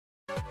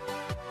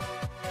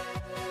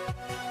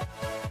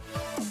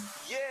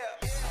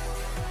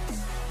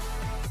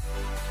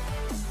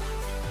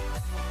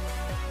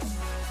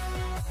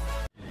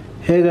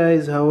Hey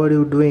guys, how are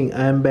you doing?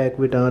 I am back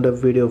with another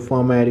video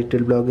for my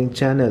Untitled blogging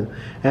channel,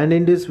 and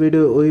in this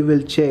video we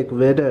will check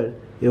whether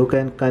you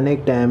can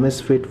connect the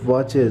Amazfit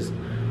watches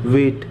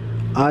with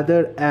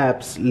other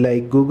apps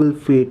like Google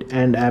Fit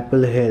and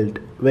Apple Health,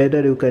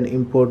 whether you can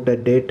import the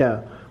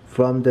data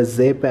from the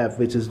Zepp app,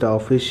 which is the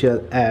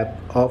official app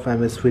of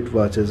Amazfit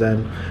watches.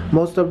 And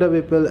most of the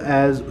people,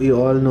 as we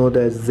all know,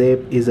 that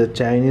Zepp is a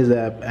Chinese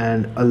app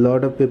and a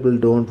lot of people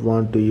don't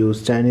want to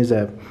use Chinese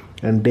app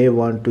and they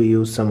want to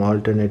use some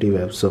alternative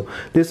app. So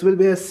this will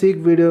be a sick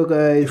video,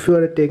 guys. If you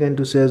are a tech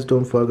enthusiast,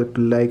 don't forget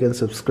to like and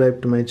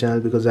subscribe to my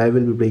channel because I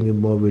will be bringing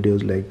more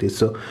videos like this.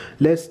 So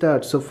let's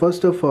start. So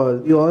first of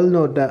all, you all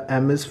know the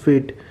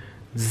Amazfit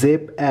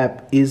Zepp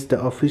app is the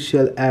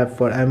official app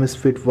for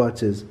Amazfit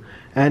watches,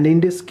 and in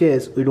this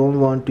case we don't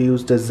want to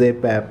use the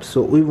Zepp app,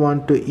 so we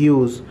want to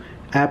use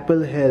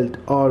Apple Health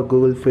or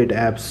Google Fit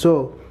app.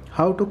 So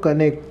how to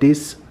connect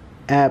this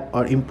app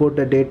or import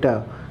the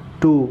data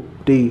to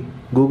the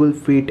Google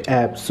Fit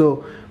app?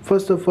 So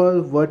first of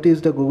all, what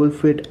is the Google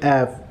Fit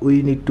app?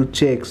 We need to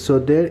check. So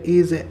there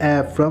is an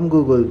app from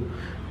Google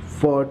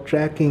for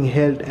tracking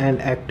health and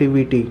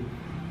activity.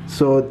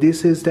 So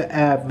this is the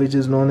app which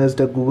is known as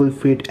the Google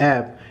Fit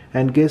app,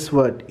 and guess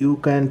what, you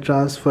can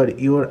transfer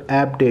your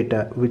app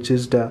data, which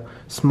is the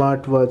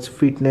smartwatch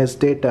fitness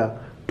data,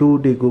 to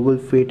the Google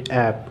Fit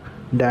app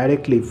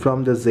directly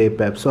from the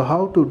Zepp app. So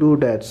how to do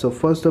that? So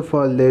first of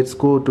all, let's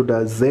go to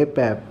the Zepp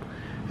app,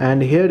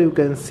 and here you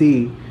can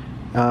see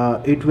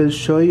it will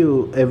show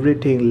you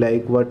everything,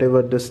 like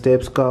whatever the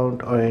steps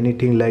count or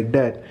anything like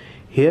that.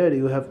 Here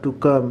you have to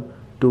come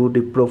to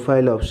the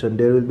profile option.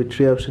 There will be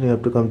three options. You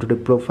have to come to the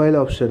profile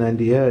option, and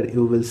here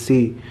you will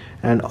see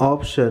an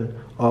option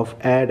of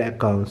add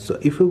accounts. So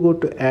if you go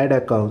to add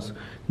accounts,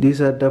 these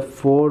are the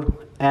 4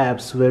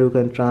 apps where you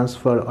can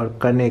transfer or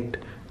connect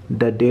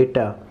the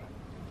data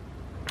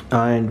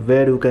and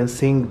where you can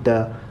sync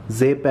the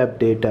Zepp app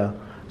data.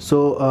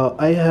 So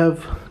I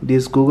have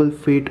this Google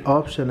Fit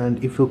option,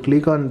 and if you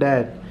click on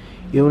that,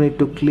 you need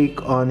to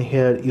click on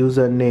here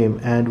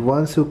username, and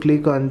once you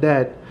click on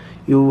that,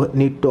 you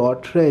need to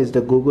authorize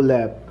the Google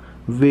app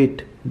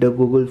with the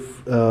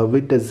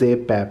with the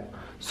Zepp app.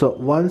 So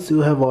once you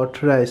have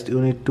authorized,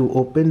 you need to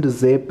open the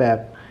Zepp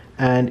app,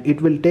 and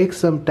it will take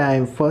some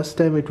time. First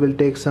time it will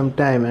take some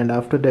time, and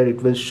after that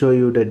it will show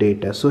you the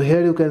data. So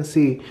here you can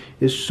see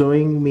it's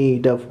showing me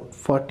the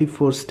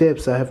 44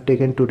 steps I have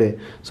taken today.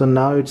 So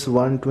now it's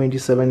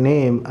 1:27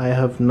 AM. I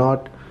have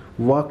not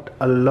walked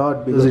a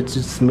lot because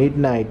it's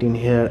midnight in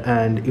here,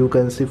 and you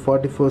can see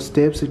 44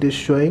 steps it is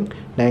showing,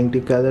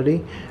 90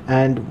 calorie.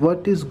 And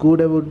what is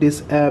good about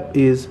this app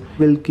is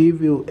will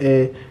give you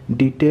a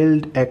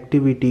detailed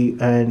activity,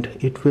 and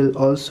it will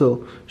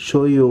also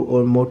show you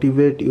or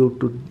motivate you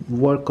to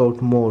work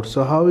out more.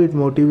 So how it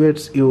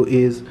motivates you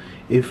is,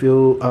 if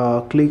you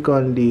click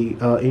on the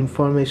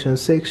information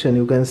section,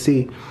 you can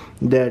see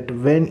that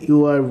when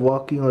you are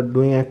walking or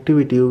doing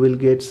activity, you will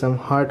get some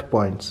heart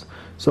points.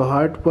 So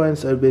heart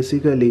points are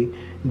basically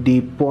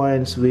the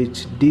points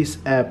which this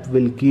app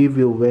will give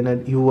you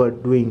when you are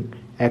doing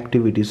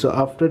activity. So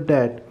after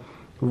that,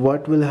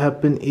 what will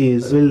happen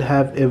is we'll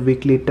have a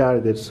weekly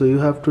target. So you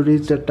have to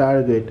reach the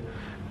target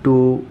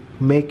to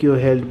make your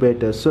health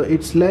better. So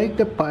it's like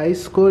the Pi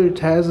score. It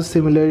has a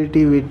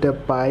similarity with the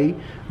Pi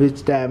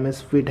which the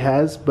Amazfit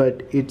has,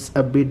 but it's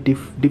a bit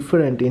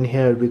different in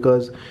here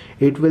because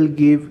it will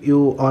give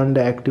you on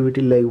the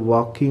activity like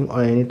walking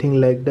or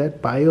anything like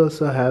that. Pi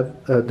also have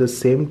the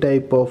same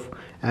type of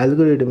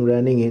algorithm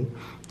running in.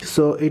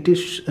 So it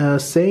is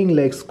saying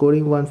like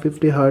scoring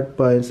 150 heart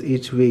points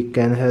each week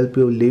can help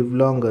you live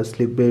longer,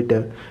 sleep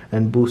better,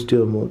 and boost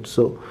your mood.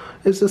 So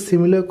it's a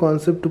similar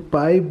concept to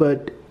Pi,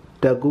 but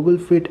the Google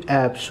Fit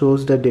app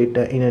shows the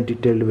data in a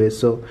detailed way.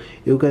 So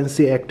you can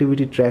see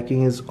activity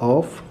tracking is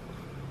off,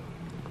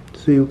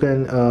 so you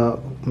can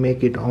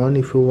make it on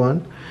if you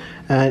want.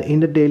 And in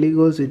the daily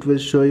goals, it will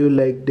show you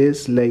like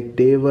this, like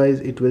day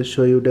wise it will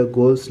show you the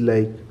goals.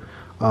 Like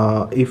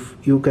if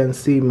you can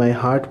see my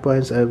heart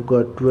points, I've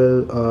got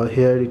 12.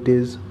 Here it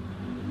is.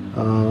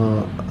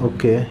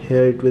 Okay,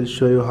 here it will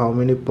show you how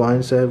many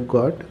points I've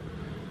got.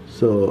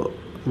 So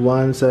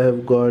once I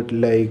have got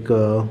like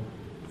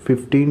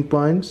 15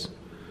 points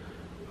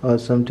or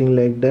something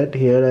like that.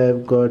 Here I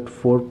have got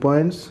 4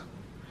 points.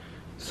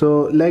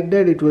 So like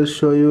that it will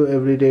show you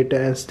every data.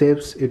 And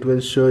steps, it will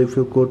show, if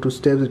you go to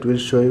steps, it will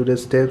show you the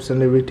steps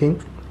and everything.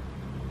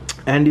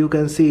 And you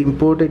can see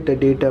imported the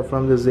data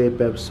from the Zepp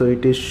app. So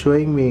it is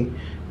showing me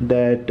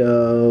that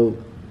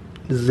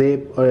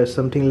Zepp or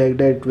something like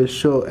that it will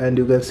show, and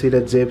you can see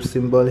the Zepp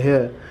symbol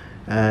here,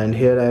 and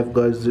here I have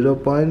got 0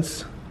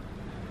 points.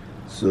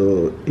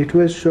 So it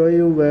will show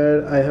you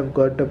where I have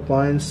got the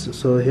points.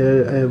 So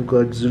here I have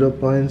got 0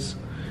 points.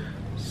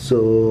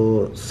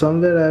 So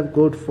somewhere I have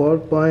got 4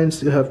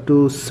 points. You have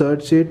to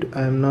search it.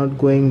 I am not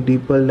going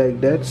deeper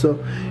like that.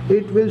 So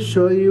it will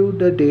show you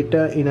the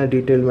data in a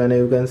detailed manner.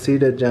 You can see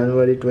that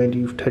January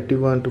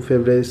 2031 to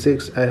February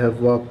 6 I have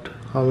walked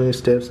how many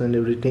steps and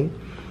everything.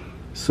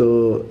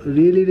 So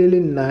really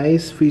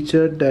nice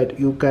feature that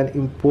you can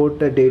import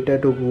the data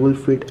to Google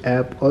Fit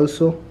app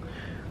also.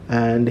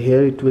 And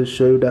here it will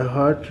show you the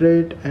heart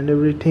rate and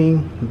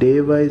everything,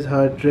 day wise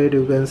heart rate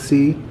you can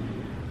see,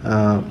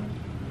 uh,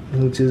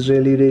 which is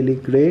really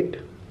great,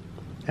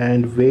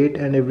 and weight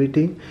and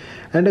everything.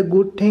 And a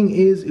good thing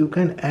is you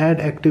can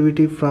add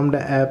activity from the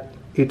app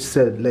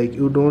itself, like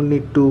you don't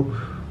need to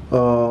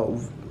uh,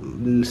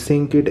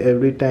 sync it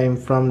every time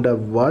from the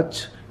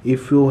watch.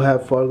 If you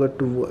have forgot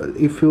to,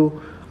 if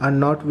you are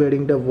not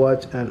wearing the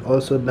watch and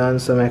also done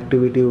some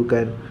activity, you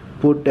can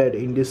put that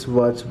in this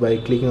watch by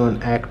clicking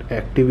on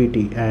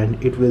activity,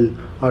 and it will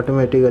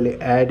automatically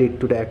add it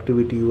to the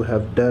activity you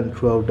have done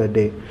throughout the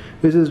day,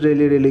 which is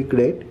really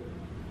great.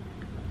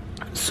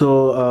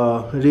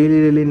 So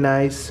really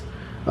nice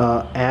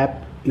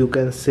app, you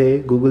can say,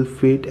 Google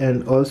Fit.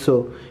 And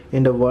also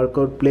in the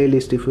workout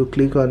playlist, if you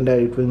click on that,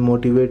 it will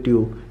motivate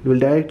you, it will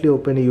directly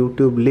open a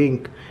YouTube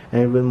link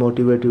and it will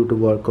motivate you to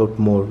work out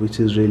more, which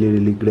is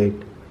really great.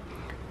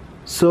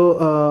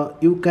 So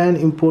you can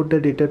import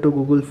the data to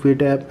Google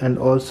Fit app, and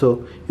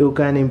also you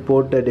can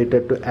import the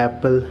data to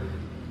Apple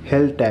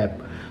Health app.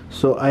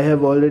 So I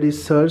have already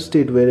searched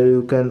it whether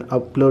you can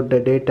upload the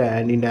data,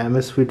 and in the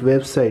Amazfit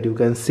website you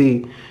can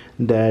see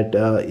that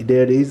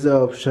there is an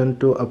option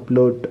to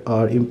upload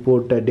or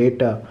import the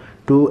data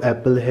to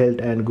Apple Health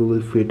and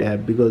Google Fit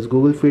app. Because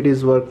Google Fit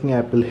is working,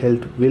 Apple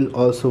Health will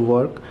also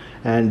work,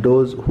 and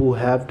those who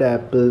have the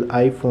Apple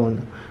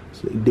iPhone,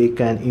 so they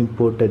can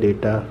import the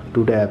data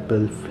to the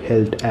Apple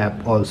Health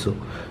app also.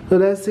 So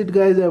that's it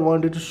guys, I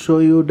wanted to show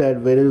you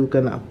that whether you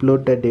can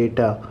upload the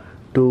data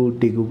to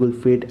the Google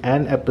Fit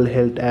and Apple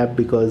Health app,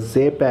 because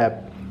Zepp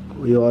app,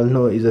 we all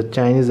know, is a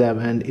Chinese app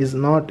and is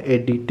not a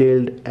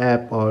detailed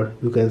app, or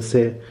you can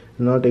say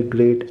not a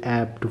great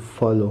app to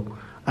follow.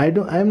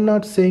 I'm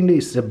not saying that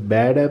it's a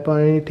bad app or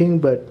anything,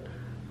 but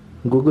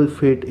Google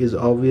Fit is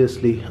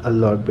obviously a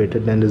lot better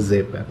than the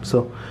Zepp app.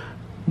 So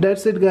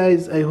that's it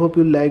guys, I hope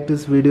you like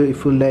this video.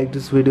 If you like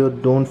this video,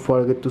 don't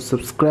forget to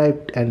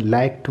subscribe and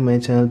like to my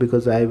channel,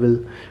 because I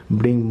will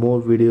bring more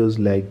videos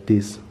like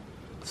this.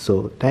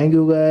 So thank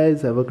you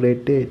guys, have a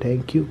great day.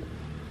 Thank you.